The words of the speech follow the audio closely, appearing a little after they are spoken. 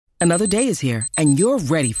Another day is here, and you're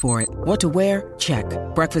ready for it. What to wear? Check.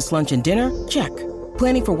 Breakfast, lunch, and dinner? Check.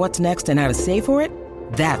 Planning for what's next and how to save for it?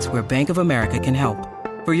 That's where Bank of America can help.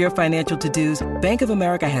 For your financial to-dos, Bank of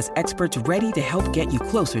America has experts ready to help get you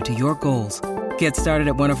closer to your goals. Get started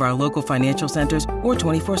at one of our local financial centers or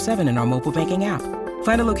 24/7 in our mobile banking app.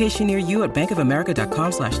 Find a location near you at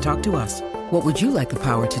bankofamerica.com/talktous. What would you like the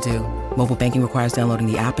power to do? Mobile banking requires downloading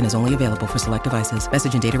the app and is only available for select devices.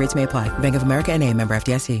 Message and data rates may apply. Bank of America N.A., member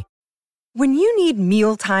FDIC. When you need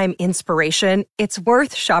mealtime inspiration, it's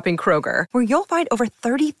worth shopping Kroger, where you'll find over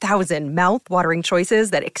 30,000 mouth-watering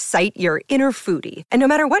choices that excite your inner foodie. And no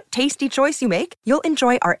matter what tasty choice you make, you'll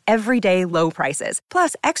enjoy our everyday low prices,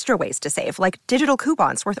 plus extra ways to save, like digital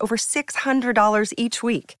coupons worth over $600 each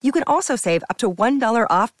week. You can also save up to $1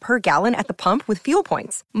 off per gallon at the pump with fuel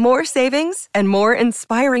points. More savings and more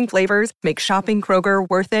inspiring flavors make shopping Kroger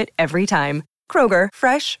worth it every time. Kroger,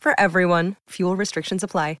 fresh for everyone. Fuel restrictions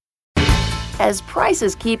apply. As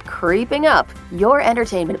prices keep creeping up, your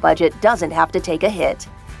entertainment budget doesn't have to take a hit.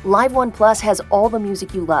 Live One Plus has all the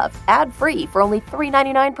music you love, ad-free for only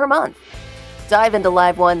 $3.99 per month. Dive into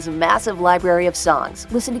Live One's massive library of songs,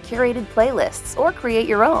 listen to curated playlists, or create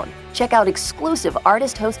your own. Check out exclusive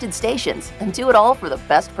artist-hosted stations, and do it all for the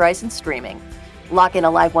best price in streaming. Lock in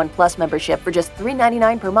a Live One Plus membership for just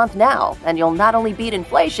 $3.99 per month now, and you'll not only beat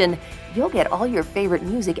inflation, you'll get all your favorite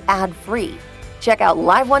music ad-free. Check out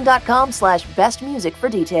liveone.com/bestmusic for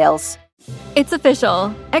details. It's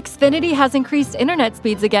official. Xfinity has increased internet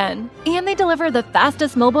speeds again, and they deliver the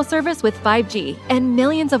fastest mobile service with 5G and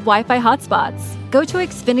millions of Wi-Fi hotspots. Go to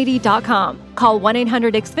Xfinity.com, call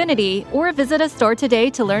 1-800-XFINITY, or visit a store today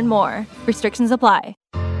to learn more. Restrictions apply.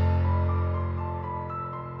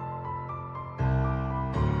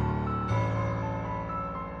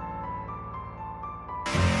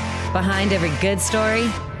 Behind every good story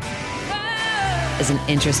is an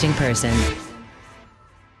interesting person.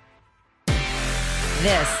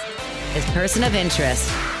 This is Person of Interest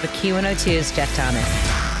with Q102's Jeff Thomas.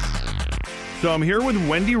 So I'm here with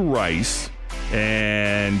Wendy Rice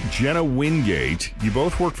and Jenna Wingate. You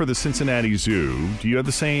both work for the Cincinnati Zoo. Do you have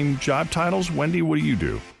the same job titles? Wendy, what do you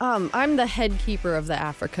do? I'm the head keeper of the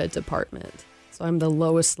Africa department. So I'm the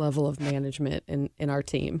lowest level of management in our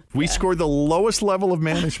team. We scored the lowest level of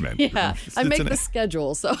management. Yeah, I make the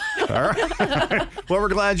schedule. So. All right. Well, we're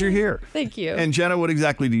glad you're here. Thank you. And Jenna, what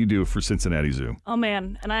exactly do you do for Cincinnati Zoo? Oh,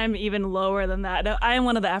 man. And I'm even lower than that. I am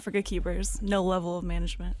one of the Africa keepers. No level of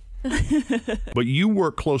management. But you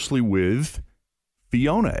work closely with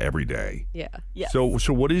Fiona every day. Yeah. Yes. So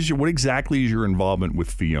what exactly is your involvement with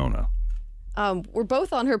Fiona? We're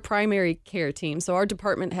both on her primary care team. So our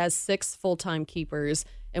department has 6 full-time keepers,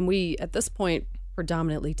 and we, at this point,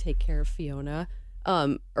 predominantly take care of Fiona.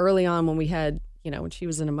 Early on when we had, when she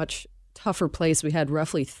was in a much tougher place, we had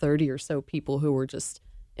roughly 30 or so people who were just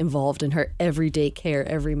involved in her everyday care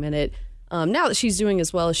every minute. Now that she's doing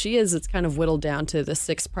as well as she is, it's kind of whittled down to the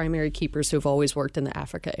 6 primary keepers who've always worked in the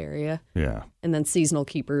Africa area. Yeah. And then seasonal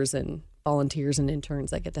keepers and volunteers and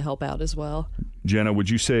interns that get to help out as well. Jenna, would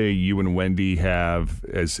you say you and Wendy have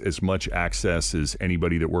as much access as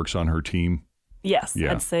anybody that works on her team? Yes,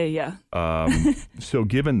 Yeah. I'd say, yeah. So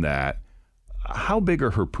given that, how big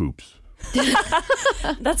are her poops?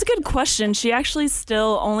 That's a good question. She actually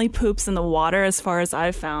still only poops in the water as far as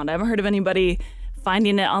I've found. I haven't heard of anybody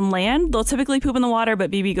finding it on land. They'll typically poop in the water,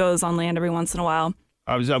 but BB goes on land every once in a while.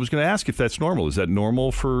 I was going to ask if that's normal. Is that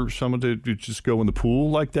normal for someone to just go in the pool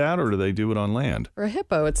like that, or do they do it on land? For a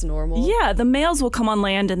hippo, it's normal. Yeah, the males will come on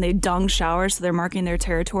land and they dung shower, so they're marking their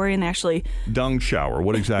territory, and they actually... Dung shower,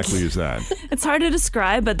 what exactly is that? It's hard to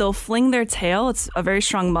describe, but they'll fling their tail, it's a very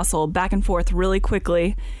strong muscle, back and forth really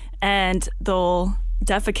quickly, and they'll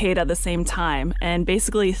defecate at the same time and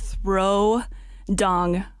basically throw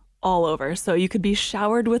dung all over. So you could be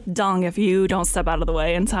showered with dung if you don't step out of the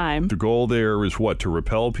way in time. The goal there is what? To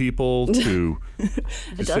repel people? To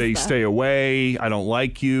say, stay away, I don't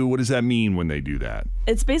like you? What does that mean when they do that?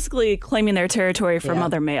 It's basically claiming their territory from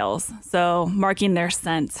other males. So marking their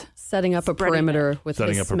scent. Setting up a perimeter with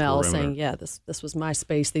Setting his up a smell, perimeter. saying, yeah, this was my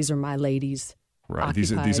space. These are my ladies. Right.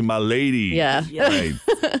 These are my ladies. Yeah. Right.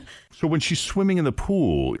 So when she's swimming in the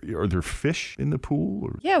pool, are there fish in the pool?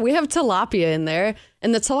 Or? Yeah, we have tilapia in there.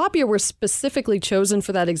 And the tilapia were specifically chosen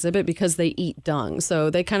for that exhibit because they eat dung. So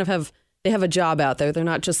they kind of have a job out there. They're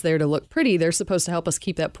not just there to look pretty. They're supposed to help us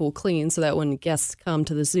keep that pool clean so that when guests come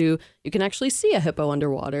to the zoo, you can actually see a hippo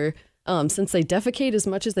underwater. Since they defecate as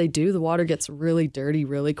much as they do, the water gets really dirty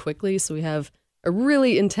really quickly. So we have a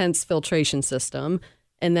really intense filtration system.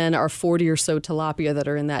 And then our 40 or so tilapia that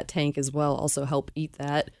are in that tank as well also help eat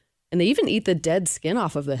that. And they even eat the dead skin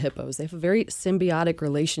off of the hippos. They have a very symbiotic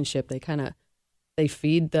relationship. They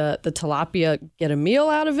feed the tilapia, get a meal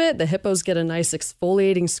out of it. The hippos get a nice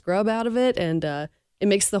exfoliating scrub out of it. And it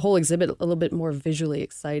makes the whole exhibit a little bit more visually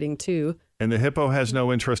exciting, too. And the hippo has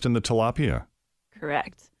no interest in the tilapia.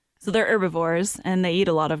 Correct. So they're herbivores, and they eat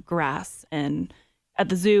a lot of grass. And at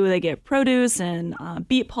the zoo, they get produce and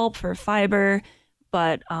beet pulp for fiber,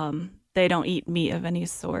 but they don't eat meat of any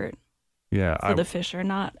sort. Yeah. So the fish are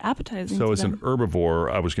not appetizing So to as them. an herbivore,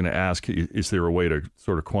 I was going to ask, is there a way to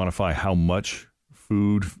sort of quantify how much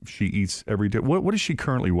food she eats every day? What does she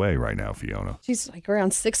currently weigh right now, Fiona? She's like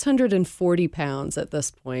around 640 pounds at this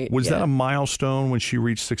point. Was that a milestone when she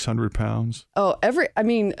reached 600 pounds? Oh, every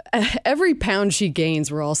pound she gains,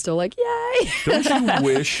 we're all still like, yay! Don't you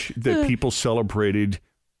wish that people celebrated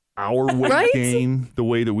our weight gain the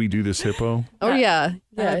way that we do this hippo? Oh, yeah.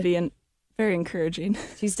 That would be very encouraging.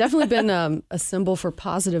 She's definitely been a symbol for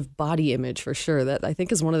positive body image for sure. That I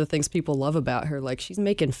think is one of the things people love about her. Like, she's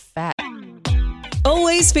making fat.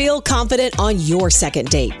 Always feel confident on your second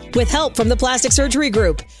date. With help from the Plastic Surgery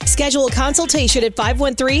Group. Schedule a consultation at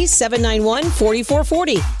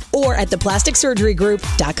 513-791-4440 or at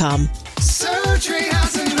theplasticsurgerygroup.com. Surgery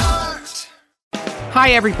has an art.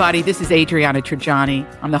 Hi, everybody. This is Adriana Trajani.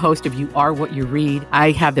 I'm the host of You Are What You Read.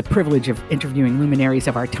 I have the privilege of interviewing luminaries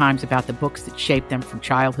of our times about the books that shaped them from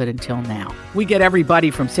childhood until now. We get everybody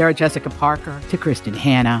from Sarah Jessica Parker to Kristen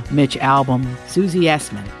Hanna, Mitch Albom, Susie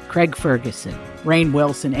Essman, Craig Ferguson, Rainn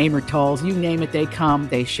Wilson, Amor Tolls, you name it, they come,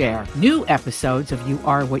 they share. New episodes of You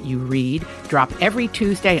Are What You Read drop every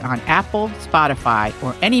Tuesday on Apple, Spotify,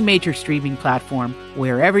 or any major streaming platform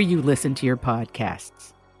wherever you listen to your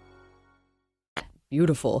podcasts.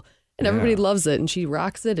 Beautiful. And everybody loves it. And she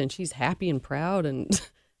rocks it. And she's happy and proud. And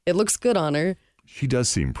it looks good on her. She does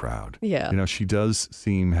seem proud. Yeah. You know, she does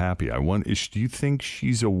seem happy. Do you think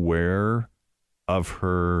she's aware of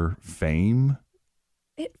her fame?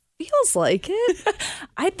 It feels like it.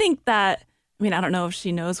 I think that, I mean, I don't know if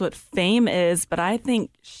she knows what fame is, but I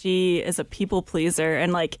think she is a people pleaser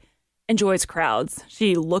and like enjoys crowds.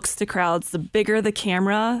 She looks to crowds. The bigger the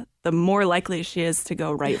camera, the more likely she is to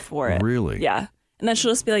go right for it. Really? Yeah. And then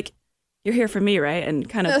she'll just be like, you're here for me, right? And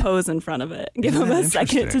kind of pose in front of it. Give them a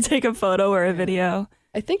second to take a photo or a video.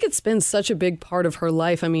 I think it's been such a big part of her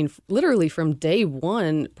life. I mean, literally from day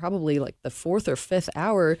one, probably like the 4th or 5th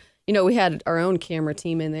hour, you know, we had our own camera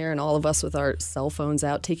team in there and all of us with our cell phones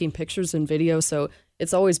out taking pictures and video. So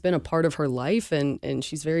it's always been a part of her life. And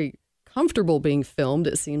she's very comfortable being filmed,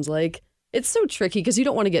 it seems like. It's so tricky because you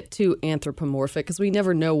don't want to get too anthropomorphic because we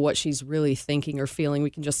never know what she's really thinking or feeling.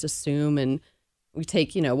 We can just assume and we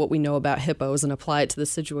take, you know, what we know about hippos and apply it to the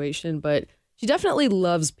situation. But she definitely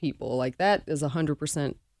loves people. Like that is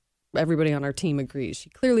 100%. Everybody on our team agrees. She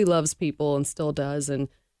clearly loves people and still does. And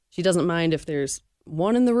she doesn't mind if there's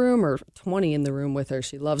one in the room or 20 in the room with her.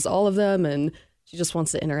 She loves all of them and she just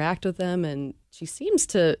wants to interact with them. And she seems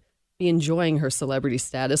to be enjoying her celebrity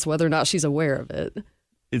status, whether or not she's aware of it.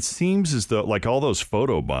 It seems as though, like all those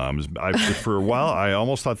photo bombs, for a while, I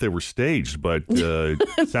almost thought they were staged, but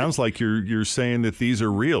it sounds like you're saying that these are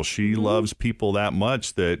real. She loves people that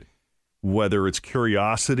much that whether it's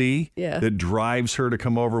curiosity that drives her to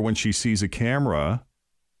come over when she sees a camera,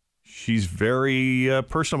 she's very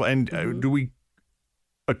personable. And do we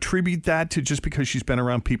attribute that to just because she's been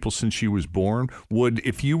around people since she was born?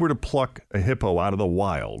 If you were to pluck a hippo out of the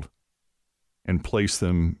wild and place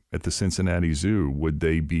them at the Cincinnati Zoo, would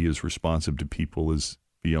they be as responsive to people as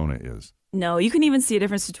Fiona is? No, you can even see a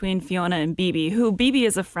difference between Fiona and Bibi, who Bibi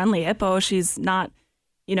is a friendly hippo. She's not,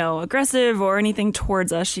 you know, aggressive or anything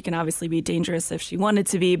towards us. She can obviously be dangerous if she wanted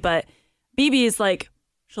to be, but Bibi is like,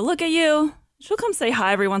 she'll look at you. She'll come say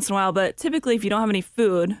hi every once in a while, but typically if you don't have any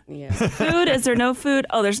food, food, is there no food?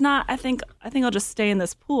 Oh, there's not. I think I'll just stay in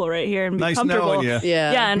this pool right here and be nice comfortable. Knowing you.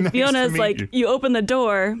 Yeah. And Nice Fiona's to like, meet you open the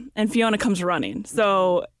door and Fiona comes running.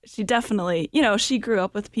 So she definitely, you know, she grew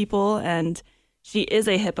up with people and she is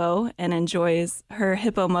a hippo and enjoys her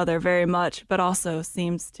hippo mother very much, but also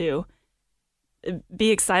seems to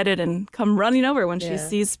be excited and come running over when she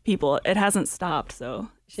sees people. It hasn't stopped, so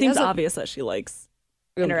it seems obvious that she likes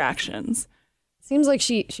interactions. Seems like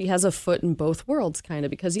she has a foot in both worlds, kind of,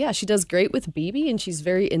 because, she does great with Bibi, and she's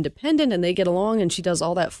very independent, and they get along, and she does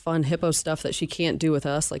all that fun hippo stuff that she can't do with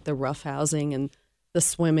us, like the roughhousing and the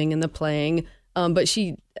swimming and the playing. But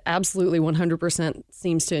she absolutely 100%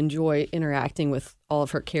 seems to enjoy interacting with all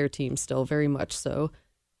of her care team still, very much so.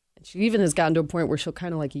 And she even has gotten to a point where she'll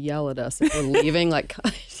kind of like yell at us if we're leaving. Like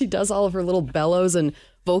she does all of her little bellows and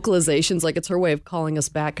vocalizations, like it's her way of calling us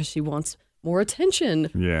back because she wants more attention.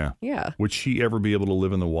 Yeah. Yeah. Would she ever be able to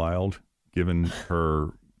live in the wild, given her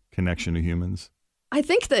connection to humans? I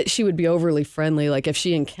think that she would be overly friendly. Like if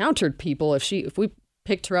she encountered people, if we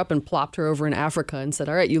picked her up and plopped her over in Africa and said,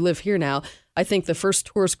 all right, you live here now, I think the first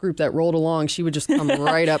tourist group that rolled along, she would just come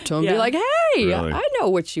right up to him and be like, hey, Really? I know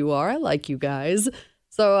what you are. I like you guys.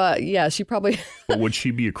 So, yeah, she probably... But would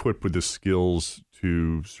she be equipped with the skills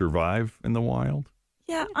to survive in the wild?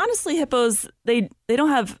 Yeah, honestly, hippos, they don't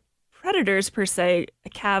have predators per se.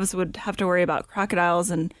 Calves would have to worry about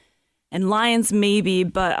crocodiles and lions maybe,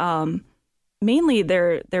 but mainly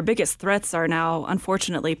their biggest threats are now,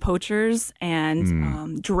 unfortunately, poachers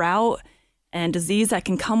and drought and disease that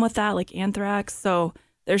can come with that, like anthrax. So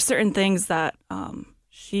there's certain things that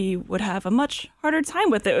she would have a much harder time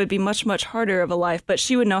with. It would be much, much harder of a life, but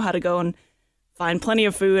she would know how to go and find plenty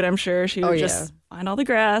of food, I'm sure. She would just find all the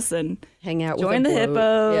grass and hang out join with the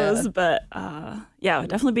hippos. Yeah. But yeah, it would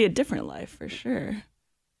definitely be a different life for sure.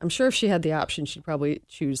 I'm sure if she had the option, she'd probably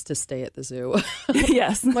choose to stay at the zoo.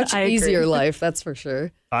 Yes. Much I agree. easier life, that's for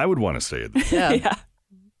sure. I would want to say it. Yeah. Yeah.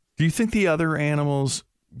 Do you think the other animals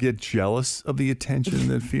get jealous of the attention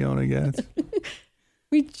that Fiona gets?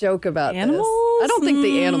 We joke about Animals? this. I don't think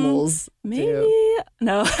the animals Maybe. do.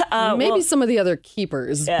 No. Maybe well, some of the other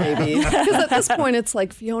keepers, maybe. Because at this point, it's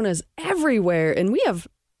like Fiona's everywhere. And we have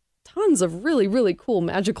tons of really, really cool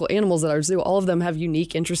magical animals at our zoo. All of them have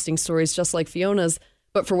unique, interesting stories, just like Fiona's.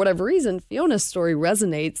 But for whatever reason, Fiona's story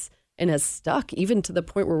resonates and has stuck even to the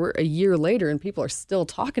point where we're a year later and people are still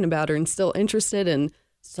talking about her and still interested and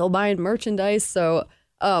still buying merchandise. So,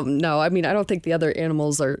 no, I mean, I don't think the other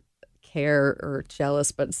animals care or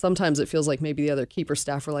jealous, but sometimes it feels like maybe the other keeper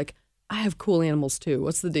staff are like, I have cool animals too.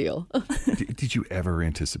 What's the deal? Did you ever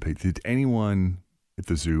anticipate, did anyone at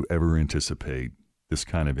the zoo ever anticipate this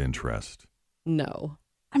kind of interest? No.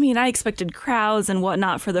 I mean, I expected crowds and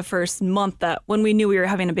whatnot for the first month that when we knew we were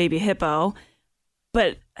having a baby hippo,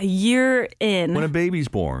 but a year in. When a baby's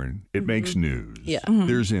born, it makes news. Yeah.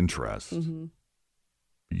 There's interest.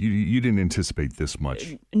 You didn't anticipate this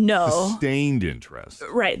much. No. Sustained interest.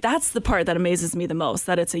 Right. That's the part that amazes me the most,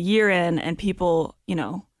 that it's a year in and people, you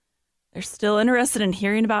know, they're still interested in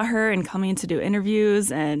hearing about her and coming to do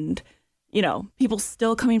interviews and, you know, people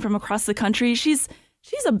still coming from across the country. She's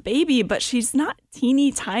a baby, but she's not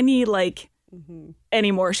teeny tiny like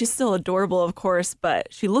anymore. She's still adorable, of course, but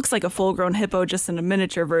she looks like a full-grown hippo just in a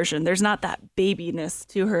miniature version. There's not that babiness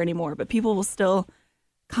to her anymore, but people will still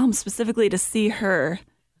come specifically to see her.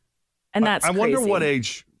 And that's I wonder crazy. what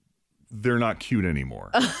age they're not cute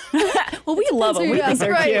anymore. Well, we love them. We think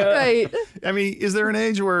they're cute. Right. I mean, is there an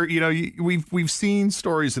age where, you know, we've seen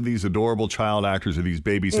stories of these adorable child actors or these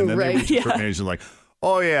babies, and then they reach a certain age and like,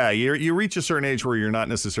 oh yeah, you reach a certain age where you're not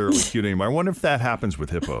necessarily cute anymore. I wonder if that happens with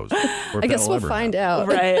hippos. Or if I guess that'll we'll ever find happen. out.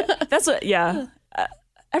 Right. That's what, yeah.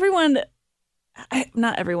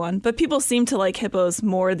 Not everyone, but people seem to like hippos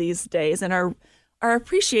more these days and are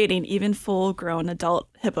appreciating even full-grown adult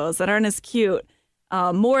hippos that aren't as cute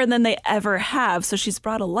more than they ever have. So she's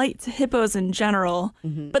brought a light to hippos in general.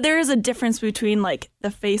 But there is a difference between like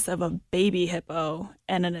the face of a baby hippo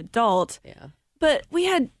and an adult. Yeah. But we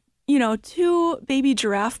had, you know, 2 baby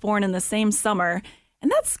giraffe born in the same summer.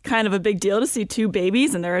 And that's kind of a big deal to see 2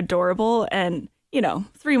 babies and they're adorable. And, you know,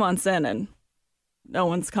 3 months in and no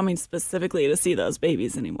one's coming specifically to see those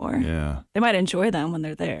babies anymore. Yeah. They might enjoy them when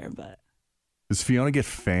they're there, but. Does Fiona get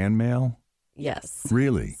fan mail? Yes.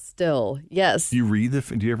 Really? Still, yes. Do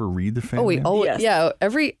you ever read the fan Oh, we mail? always, Yes. yeah.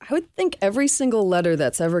 I would think every single letter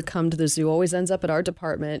that's ever come to the zoo always ends up at our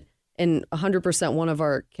department, and 100% one of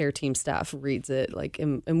our care team staff reads it. Like,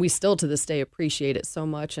 and we still to this day appreciate it so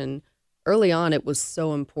much. And early on, it was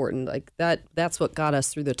so important. Like that's what got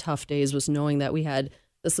us through the tough days, was knowing that we had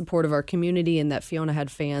the support of our community and that Fiona had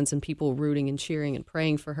fans and people rooting and cheering and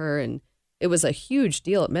praying for her. And it was a huge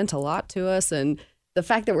deal. It meant a lot to us. And the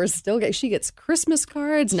fact that we're still she gets Christmas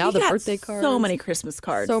cards, now She the got birthday cards. So many Christmas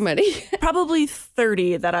cards. So many. Probably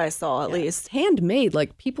 30 that I saw at least. Handmade.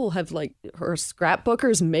 Like people have like her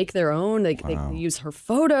scrapbookers make their own. They use her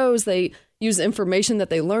photos. They use information that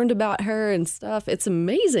they learned about her and stuff. It's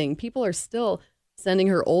amazing. People are still sending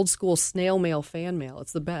her old school snail mail fan mail.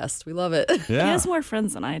 It's the best. We love it. Yeah. He has more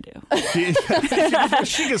friends than I do.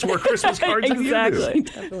 She gets more Christmas cards than you do. Exactly.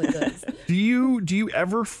 Definitely does. Do you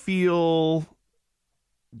ever feel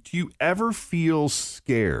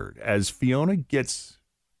scared as Fiona gets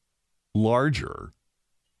larger?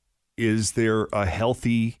 Is there a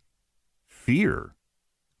healthy fear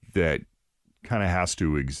that kind of has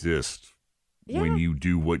to exist when you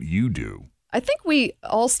do what you do? I think we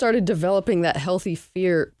all started developing that healthy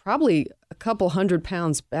fear probably a couple 100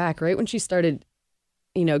 pounds back, right? When she started,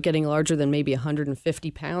 getting larger than maybe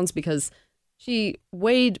 150 pounds, because she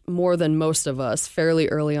weighed more than most of us fairly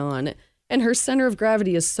early on. And her center of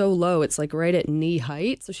gravity is so low, it's like right at knee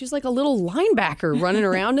height. So she's like a little linebacker running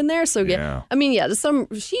around in there. So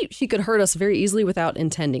she could hurt us very easily without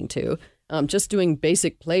intending to. Just doing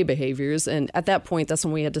basic play behaviors. And at that point, that's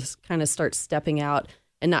when we had to kind of start stepping out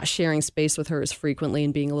and not sharing space with her as frequently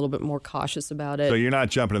and being a little bit more cautious about it. So you're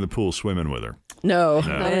not jumping in the pool swimming with her? No,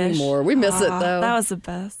 not anymore. We miss it, though. That was the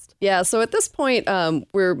best. Yeah, so at this point,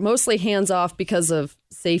 we're mostly hands-off because of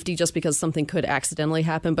safety, just because something could accidentally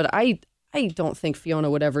happen. But I don't think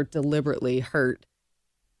Fiona would ever deliberately hurt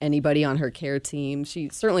anybody on her care team. She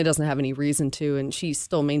certainly doesn't have any reason to, and she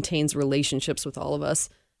still maintains relationships with all of us.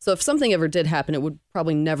 So if something ever did happen, it would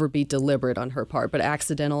probably never be deliberate on her part, but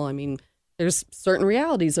accidental. I mean, there's certain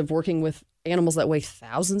realities of working with animals that weigh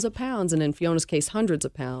thousands of pounds, and in Fiona's case, hundreds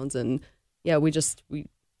of pounds. And yeah, we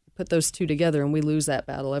put those two together, and we lose that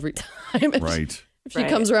battle every time. Right. If she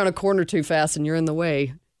comes around a corner too fast and you're in the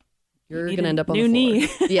way, you're going to end up on the floor. New knee.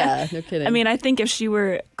 Yeah, no kidding. I mean, I think if she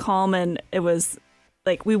were calm and it was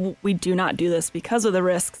like, we do not do this because of the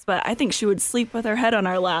risks, but I think she would sleep with her head on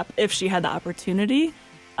our lap if she had the opportunity.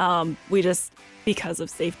 We just, because of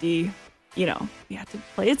safety, we have to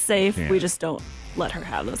play it safe. Yeah. We just don't let her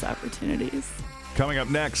have those opportunities. Coming up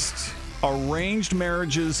next, arranged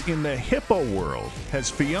marriages in the hippo world. Has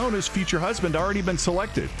Fiona's future husband already been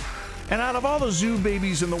selected? And out of all the zoo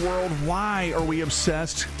babies in the world, why are we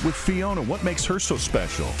obsessed with Fiona? What makes her so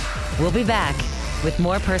special? We'll be back with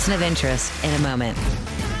more Person of Interest in a moment.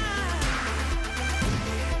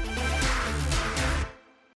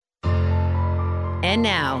 And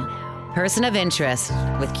now, Person of Interest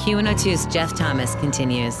with Q102's Jeff Thomas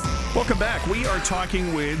continues. Welcome back. We are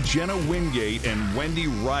talking with Jenna Wingate and Wendy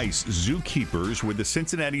Rice, zookeepers with the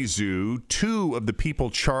Cincinnati Zoo, two of the people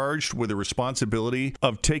charged with the responsibility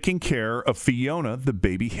of taking care of Fiona, the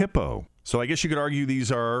baby hippo. So I guess you could argue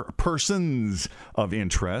these are persons of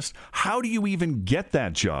interest. How do you even get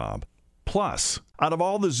that job? Plus, out of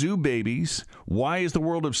all the zoo babies, why is the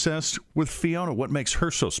world obsessed with Fiona? What makes her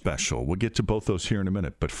so special? We'll get to both those here in a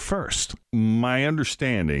minute. But first, my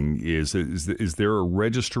understanding is there a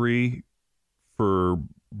registry for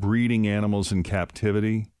breeding animals in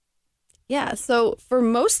captivity? Yeah, so for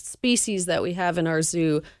most species that we have in our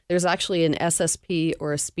zoo, there's actually an SSP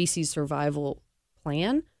or a species survival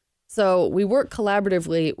plan. So we work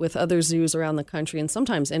collaboratively with other zoos around the country and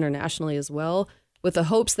sometimes internationally as well, with the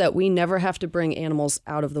hopes that we never have to bring animals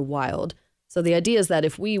out of the wild. So the idea is that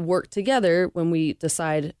if we work together when we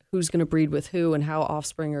decide who's going to breed with who and how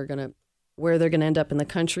offspring are where they're going to end up in the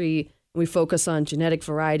country, and we focus on genetic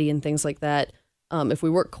variety and things like that, if we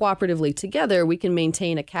work cooperatively together, we can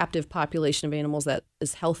maintain a captive population of animals that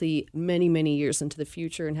is healthy many, many years into the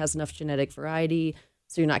future and has enough genetic variety,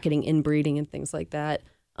 so you're not getting inbreeding and things like that.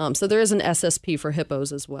 So there is an SSP for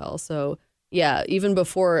hippos as well. So yeah, even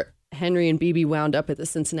before Henry and BB wound up at the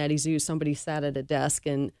Cincinnati Zoo, somebody sat at a desk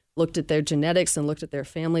and looked at their genetics and looked at their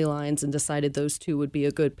family lines and decided those two would be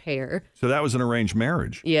a good pair. So that was an arranged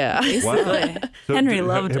marriage. Yeah. Wow. So Henry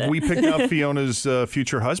loved it. Have we picked out Fiona's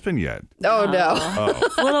future husband yet? Oh, no.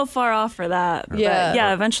 It's a little far off for that. Yeah. But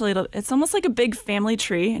yeah, eventually it's almost like a big family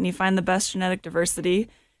tree, and you find the best genetic diversity.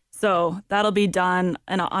 So that'll be done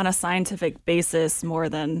on a scientific basis more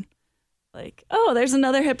than like, oh, there's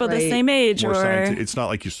another hippo the same age. It's not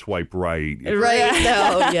like you swipe right. Right.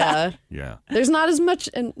 No, yeah. Yeah. There's not as much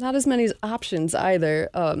and not as many options either.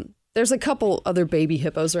 There's a couple other baby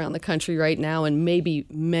hippos around the country right now, and maybe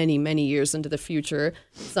many, many years into the future,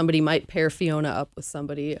 somebody might pair Fiona up with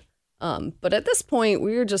somebody. But at this point,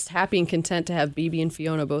 we're just happy and content to have BB and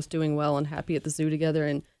Fiona both doing well and happy at the zoo together.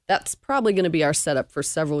 And that's probably going to be our setup for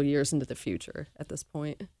several years into the future at this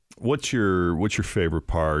point. What's your favorite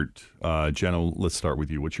part? Jenna, let's start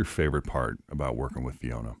with you. What's your favorite part about working with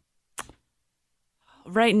Fiona?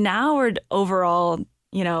 Right now or overall,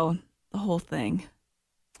 the whole thing?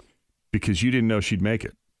 Because you didn't know she'd make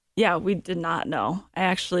it. Yeah, we did not know. I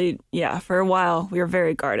actually, for a while, we were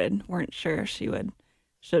very guarded. Weren't sure if she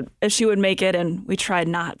would make it, and we tried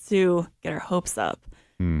not to get our hopes up.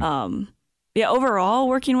 Overall,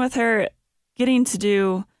 working with her, getting to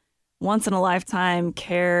do once in a lifetime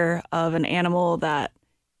care of an animal that,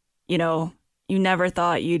 you never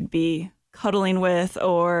thought you'd be cuddling with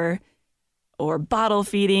or bottle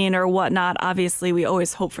feeding or whatnot. Obviously, we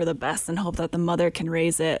always hope for the best and hope that the mother can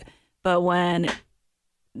raise it. But when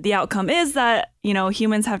the outcome is that,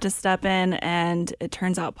 humans have to step in and it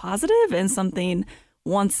turns out positive and something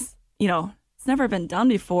once, it's never been done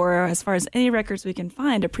before, as far as any records we can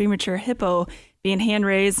find, a premature hippo being hand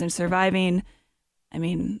raised and surviving. I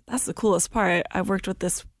mean, that's the coolest part. I've worked with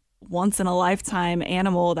this once in a lifetime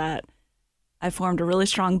animal that I formed a really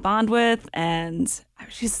strong bond with, and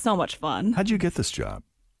she's so much fun. How'd you get this job?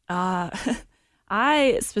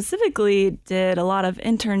 I specifically did a lot of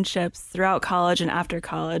internships throughout college and after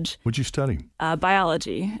college. What'd you study?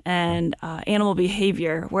 Biology and animal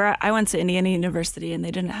behavior, where I went to Indiana University and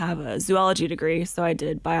they didn't have a zoology degree, so I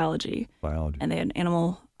did biology. And they had an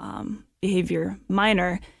animal behavior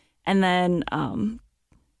minor. And then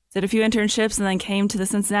did a few internships and then came to the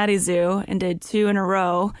Cincinnati Zoo and did 2 in a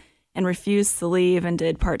row and refused to leave and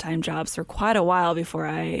did part-time jobs for quite a while before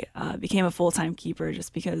I became a full-time keeper,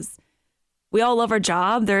 just because we all love our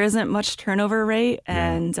job. There isn't much turnover rate.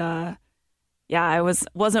 And I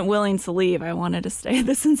wasn't willing to leave. I wanted to stay at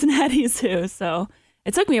the Cincinnati Zoo. So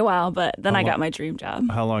it took me a while, but then I got my dream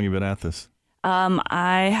job. How long have you been at this?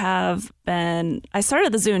 I started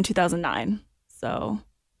at the zoo in 2009. So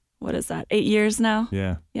what is that? 8 years now?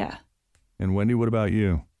 Yeah. Yeah. And Wendy, what about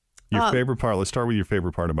you? Your favorite part? Let's start with your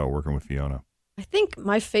favorite part about working with Fiona. I think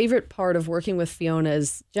my favorite part of working with Fiona,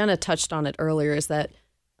 is Jenna touched on it earlier, is that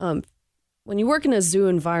when you work in a zoo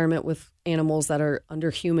environment with animals that are under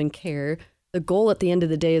human care, the goal at the end of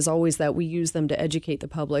the day is always that we use them to educate the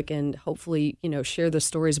public and hopefully, share the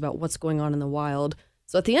stories about what's going on in the wild.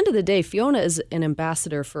 So at the end of the day, Fiona is an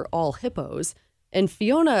ambassador for all hippos. And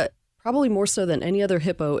Fiona, probably more so than any other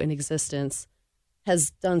hippo in existence,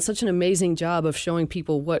 has done such an amazing job of showing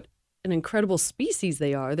people what an incredible species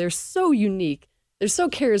they are. They're so unique. They're so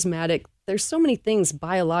charismatic. There's so many things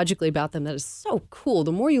biologically about them that is so cool.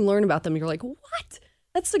 The more you learn about them, you're like, what?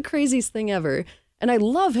 That's the craziest thing ever. And I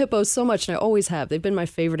love hippos so much, and I always have. They've been my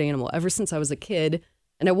favorite animal ever since I was a kid.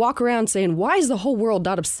 And I walk around saying, why is the whole world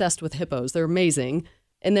not obsessed with hippos? They're amazing.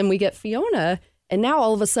 And then we get Fiona, and now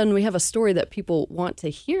all of a sudden we have a story that people want to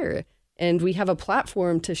hear. And we have a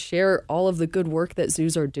platform to share all of the good work that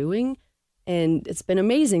zoos are doing. And it's been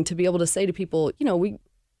amazing to be able to say to people,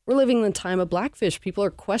 we're living in the time of Blackfish. People are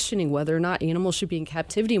questioning whether or not animals should be in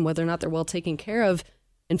captivity and whether or not they're well taken care of.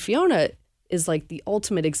 And Fiona is like the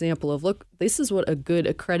ultimate example of, look, this is what a good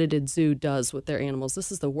accredited zoo does with their animals.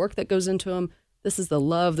 This is the work that goes into them. This is the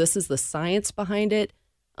love. This is the science behind it.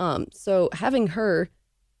 So having her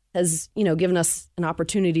has, given us an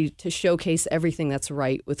opportunity to showcase everything that's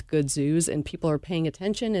right with good zoos, and people are paying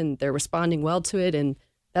attention and they're responding well to it. And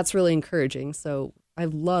that's really encouraging. So I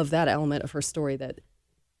love that element of her story, that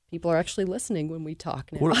people are actually listening when we talk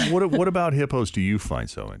now. What about hippos do you find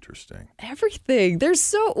so interesting? Everything. They're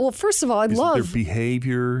so, first of all, I love their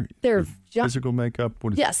behavior, their physical makeup.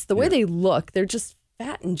 The way they look. They're just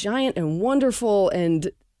fat and giant and wonderful,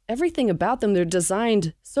 and everything about them. They're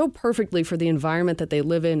designed so perfectly for the environment that they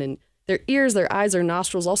live in, and their ears, their eyes, their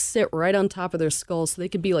nostrils all sit right on top of their skull, so they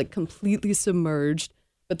could be like completely submerged,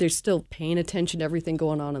 but they're still paying attention to everything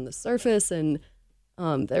going on the surface. And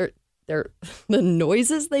they're the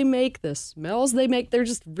noises they make, the smells they make, they're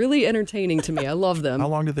just really entertaining to me. I love them. How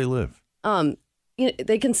long do they live?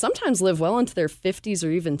 They can sometimes live well into their 50s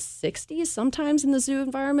or even 60s sometimes in the zoo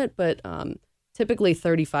environment, but typically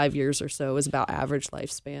 35 years or so is about average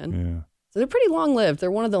lifespan. Yeah. So they're pretty long-lived. They're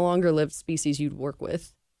one of the longer-lived species you'd work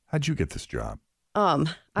with. How'd you get this job?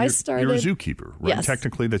 I started... You're a zookeeper, right? Yes.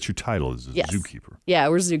 Technically, that's your title, is a zookeeper. Yeah,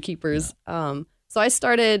 we're zookeepers. Yeah. So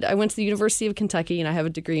I went to the University of Kentucky, and I have a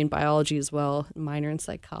degree in biology as well, a minor in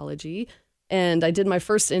psychology. And I did my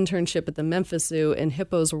first internship at the Memphis Zoo, and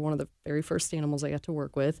hippos were one of the very first animals I got to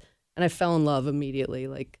work with. And I fell in love immediately.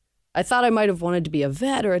 Like, I thought I might have wanted to be a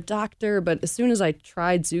vet or a doctor, but as soon as I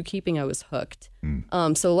tried zookeeping, I was hooked.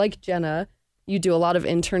 So like Jenna, you do a lot of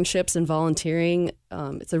internships and volunteering.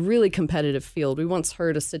 It's a really competitive field. We once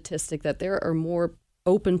heard a statistic that there are more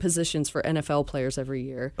open positions for NFL players every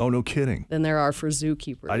year. Oh, no kidding. Than there are for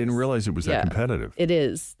zookeepers. I didn't realize it was that competitive. It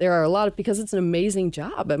is. There are a lot because it's an amazing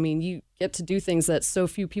job. I mean, you get to do things that so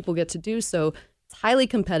few people get to do. So it's highly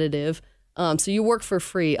competitive. So you work for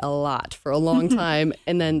free a lot for a long time.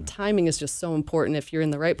 And then timing is just so important. If you're in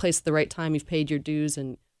the right place at the right time, you've paid your dues,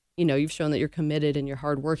 and, you've shown that you're committed and you're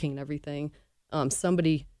hardworking and everything.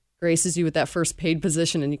 Somebody graces you with that first paid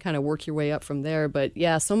position and you kind of work your way up from there. But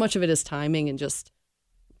yeah, so much of it is timing and just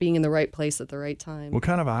being in the right place at the right time. What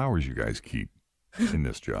kind of hours you guys keep in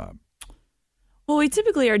this job? Well, we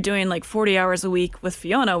typically are doing like 40 hours a week. With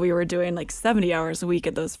Fiona, we were doing like 70 hours a week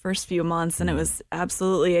at those first few months, and it was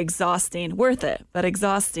absolutely exhausting. Worth it, but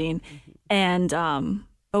exhausting. And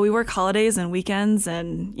but we work holidays and weekends,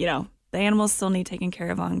 and the animals still need taken care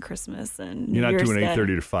of on Christmas and You're not New doing Year's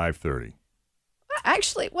 8:30 to 5:30.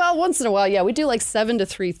 Actually, well, once in a while, yeah, we do like 7 to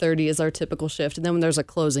 3:30 is our typical shift, and then when there's a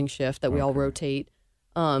closing shift that we all rotate.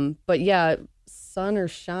 But yeah, sun or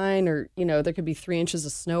shine, or, there could be 3 inches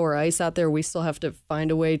of snow or ice out there. We still have to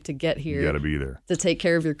find a way to get here. You got to be there. To take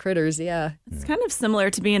care of your critters, yeah. It's kind of similar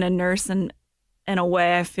to being a nurse in a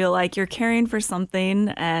way. I feel like you're caring for something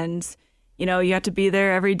and, you have to be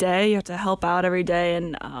there every day. You have to help out every day.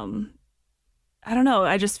 And I don't know.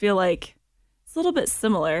 I just feel like it's a little bit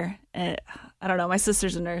similar. I don't know. My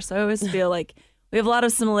sister's a nurse, so I always feel like we have a lot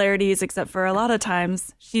of similarities, except for a lot of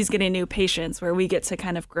times she's getting new patients where we get to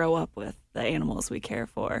kind of grow up with the animals we care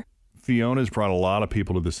for. Fiona's brought a lot of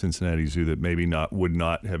people to the Cincinnati Zoo that maybe would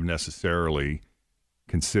not have necessarily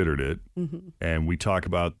considered it. Mm-hmm. And we talk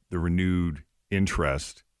about the renewed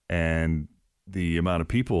interest and the amount of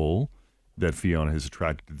people that Fiona has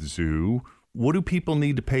attracted to the zoo. What do people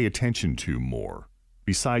need to pay attention to more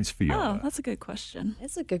besides Fiona? Oh, that's a good question.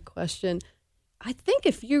 It's a good question. I think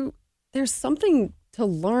there's something to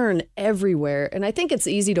learn everywhere. And I think it's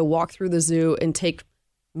easy to walk through the zoo and take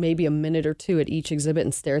maybe a minute or two at each exhibit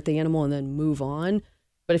and stare at the animal and then move on.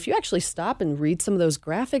 But if you actually stop and read some of those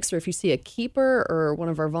graphics, or if you see a keeper or one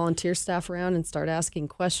of our volunteer staff around and start asking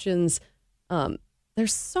questions,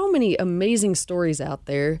 there's so many amazing stories out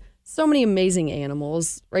there, so many amazing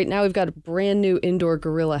animals. Right now we've got a brand new indoor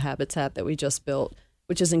gorilla habitat that we just built,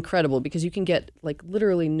 which is incredible because you can get like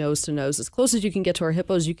literally nose to nose. As close as you can get to our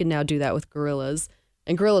hippos, you can now do that with gorillas.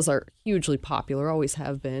 And gorillas are hugely popular, always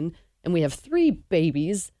have been. And we have 3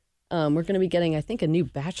 babies. We're going to be getting, I think, a new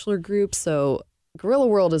bachelor group. So Gorilla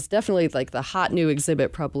World is definitely like the hot new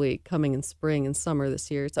exhibit, probably coming in spring and summer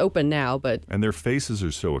this year. It's open now, but... And their faces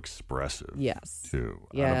are so expressive, yes, too.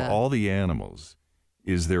 Yeah. Out of all the animals,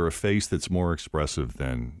 is there a face that's more expressive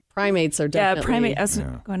than... Primates are definitely... Yeah, I was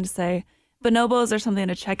going to say... Bonobos are something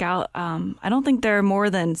to check out. I don't think there are more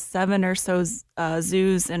than 7 or so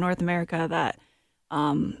zoos in North America that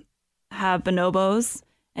have bonobos.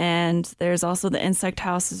 And there's also the insect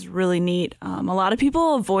house is really neat. A lot of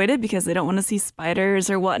people avoid it because they don't want to see spiders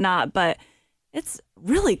or whatnot, but it's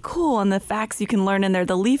really cool. And the facts you can learn in there,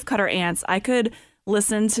 the leafcutter ants, I could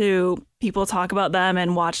listen to people talk about them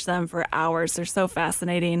and watch them for hours. They're so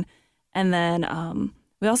fascinating. And then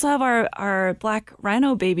we also have our black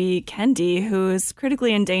rhino baby, Kendi, who is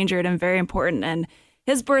critically endangered and very important. And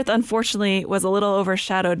his birth, unfortunately, was a little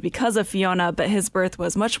overshadowed because of Fiona, but his birth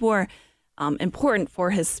was much more important for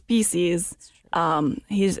his species.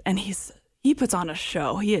 He puts on a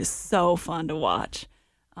show. He is so fun to watch.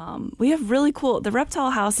 We have really cool. The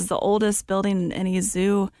reptile house is the oldest building in any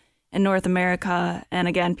zoo in North America. And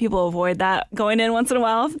again, people avoid that going in once in a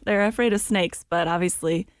while. They're afraid of snakes, but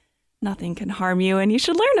obviously nothing can harm you and you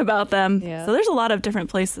should learn about them. Yeah. So there's a lot of different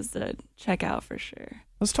places to check out for sure.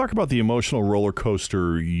 Let's talk about the emotional roller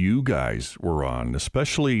coaster you guys were on,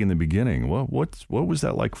 especially in the beginning. What was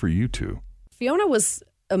that like for you two? Fiona was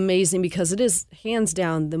amazing because it is hands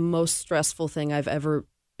down the most stressful thing I've ever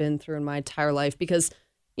been through in my entire life because,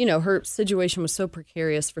 her situation was so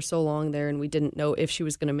precarious for so long there and we didn't know if she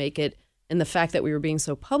was going to make it. And the fact that we were being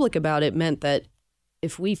so public about it meant that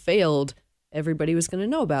if we failed, everybody was going to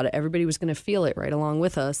know about it. Everybody was going to feel it right along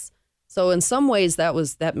with us. So in some ways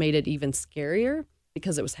that made it even scarier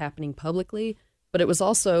because it was happening publicly. But it was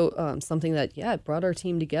also something that, it brought our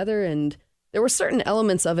team together. And there were certain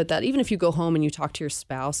elements of it that even if you go home and you talk to your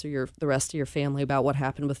spouse or the rest of your family about what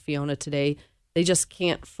happened with Fiona today, they just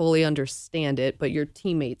can't fully understand it, but your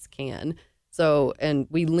teammates can. So, and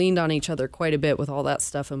we leaned on each other quite a bit with all that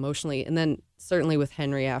stuff emotionally. And then certainly with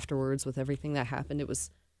Henry afterwards, with everything that happened, it was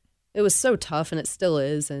so tough and it still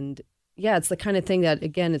is. And yeah, it's the kind of thing that,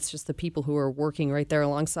 again, it's just the people who are working right there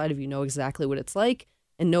alongside of you know exactly what it's like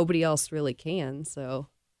and nobody else really can. So,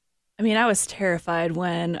 I mean, I was terrified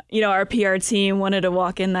when, our PR team wanted to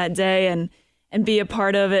walk in that day and be a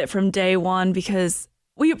part of it from day one because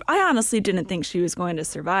I honestly didn't think she was going to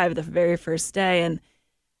survive the very first day.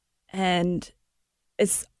 And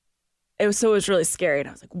it was really scary. And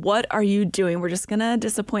I was like, what are you doing? We're just going to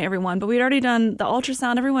disappoint everyone. But we'd already done the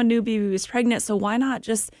ultrasound. Everyone knew Bibi was pregnant. So why not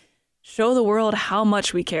just show the world how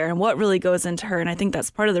much we care and what really goes into her? And I think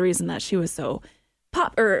that's part of the reason that she was so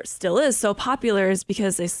still is so popular is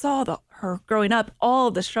because they saw her growing up, all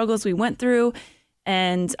of the struggles we went through.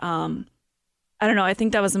 And I don't know, I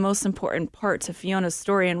think that was the most important part to Fiona's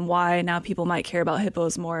story and why now people might care about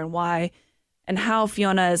hippos more and how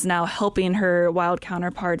Fiona is now helping her wild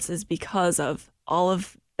counterparts is because of all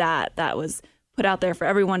of that was put out there for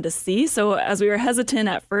everyone to see. So as we were hesitant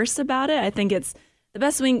at first about it, I think it's the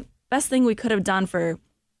best thing we could have done for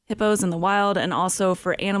hippos in the wild and also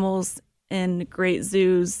for animals in great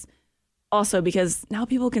zoos also because now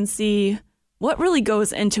people can see what really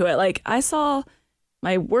goes into it. Like I saw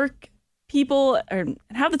my work people, or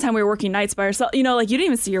half the time we were working nights by ourselves, you didn't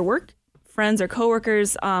even see your work friends or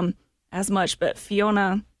coworkers as much, but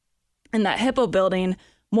Fiona in that Hippo building,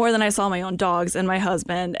 more than I saw my own dogs and my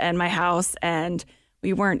husband and my house, and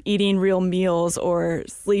we weren't eating real meals or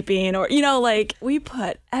sleeping or, like we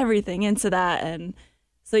put everything into that. And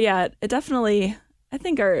so, yeah, it definitely, I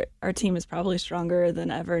think our team is probably stronger than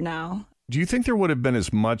ever now. Do you think there would have been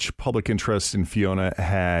as much public interest in Fiona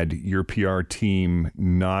had your PR team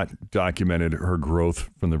not documented her growth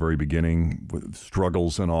from the very beginning, with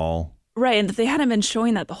struggles and all? Right. And if they hadn't been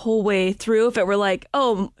showing that the whole way through, if it were like,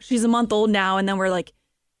 oh, she's a month old now, and then we're like,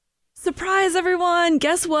 surprise, everyone,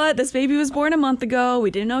 guess what? This baby was born a month ago.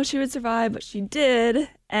 We didn't know she would survive, but she did.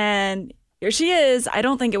 And here she is. I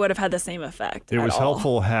don't think it would have had the same effect. It was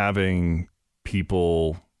helpful having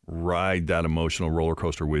people ride that emotional roller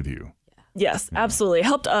coaster with you. Yes, absolutely. It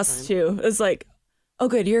helped us too. It's like, oh,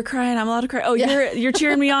 good, you're crying. I'm allowed to cry. Oh, you're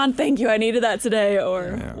cheering me on. Thank you. I needed that today,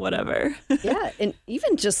 or whatever. Yeah, and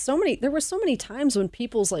even just there were so many times when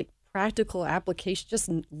people's like practical application, just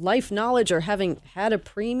life knowledge or having had a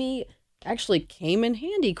preemie actually came in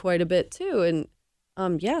handy quite a bit too. And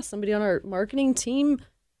somebody on our marketing team,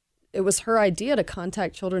 it was her idea to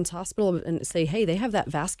contact Children's Hospital and say, hey, they have that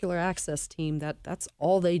vascular access team. That's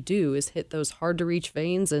all they do is hit those hard to reach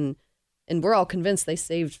veins, and we're all convinced they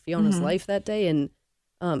saved Fiona's life that day. And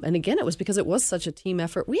again, it was because it was such a team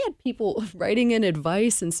effort. We had people writing in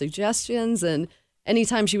advice and suggestions, and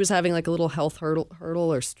anytime she was having like a little health hurdle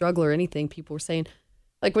or struggle or anything, people were saying,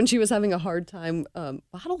 like when she was having a hard time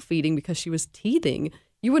bottle feeding because she was teething,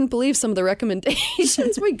 you wouldn't believe some of the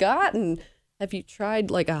recommendations we got. And have you tried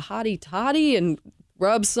like a hottie toddy and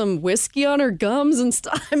rub some whiskey on her gums and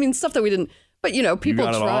stuff? I mean, stuff that we didn't. But, people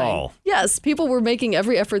tried. Yes, people were making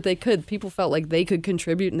every effort they could. People felt like they could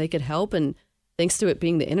contribute and they could help. And thanks to it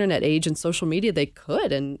being the internet age and social media, they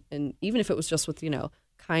could. And even if it was just with,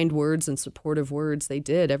 kind words and supportive words, they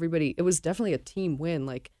did. Everybody, it was definitely a team win.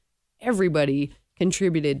 Like everybody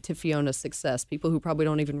contributed to Fiona's success. People who probably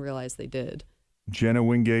don't even realize they did. Jenna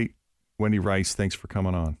Wingate, Wendy Rice, thanks for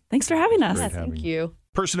coming on. Thanks for having us. Thank you.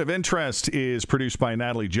 Person of Interest is produced by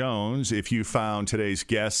Natalie Jones. If you found today's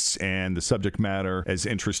guests and the subject matter as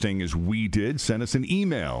interesting as we did, send us an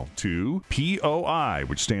email to POI,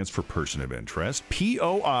 which stands for Person of Interest,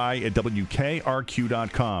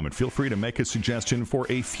 POI@WKRQ.com. And feel free to make a suggestion for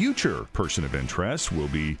a future Person of Interest. We'll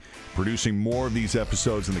be producing more of these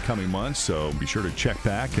episodes in the coming months, so be sure to check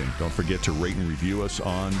back and don't forget to rate and review us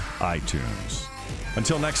on iTunes.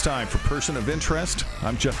 Until next time, for Person of Interest,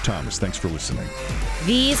 I'm Jeff Thomas. Thanks for listening.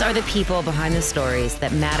 These are the people behind the stories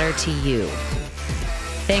that matter to you.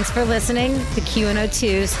 Thanks for listening to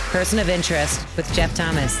Q102's Person of Interest with Jeff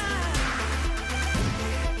Thomas.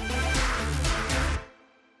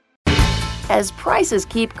 As prices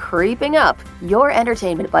keep creeping up, your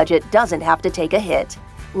entertainment budget doesn't have to take a hit.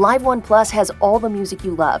 Live One Plus has all the music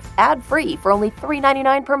you love, ad-free for only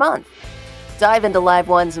 $3.99 per month. Dive into Live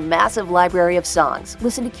One's massive library of songs,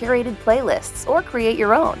 listen to curated playlists, or create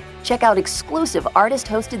your own. Check out exclusive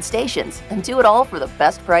artist-hosted stations, and do it all for the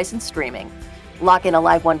best price in streaming. Lock in a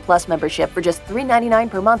Live One Plus membership for just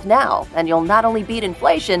 $3.99 per month now, and you'll not only beat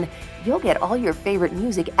inflation, you'll get all your favorite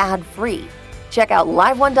music ad-free. Check out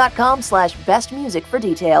liveone.com/bestmusic for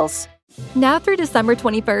details. Now through December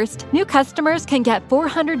 21st, new customers can get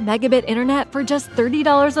 400 megabit internet for just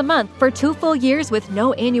 $30 a month for 2 full years with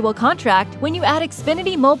no annual contract when you add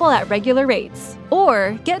Xfinity Mobile at regular rates.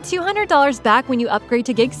 Or get $200 back when you upgrade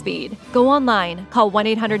to gig speed. Go online, call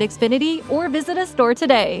 1-800-XFINITY, or visit a store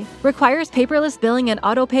today. Requires paperless billing and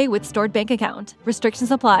autopay with stored bank account.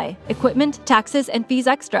 Restrictions apply. Equipment, taxes, and fees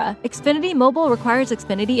extra. Xfinity Mobile requires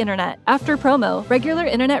Xfinity Internet. After promo, regular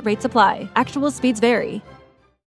internet rates apply. Actual speeds vary.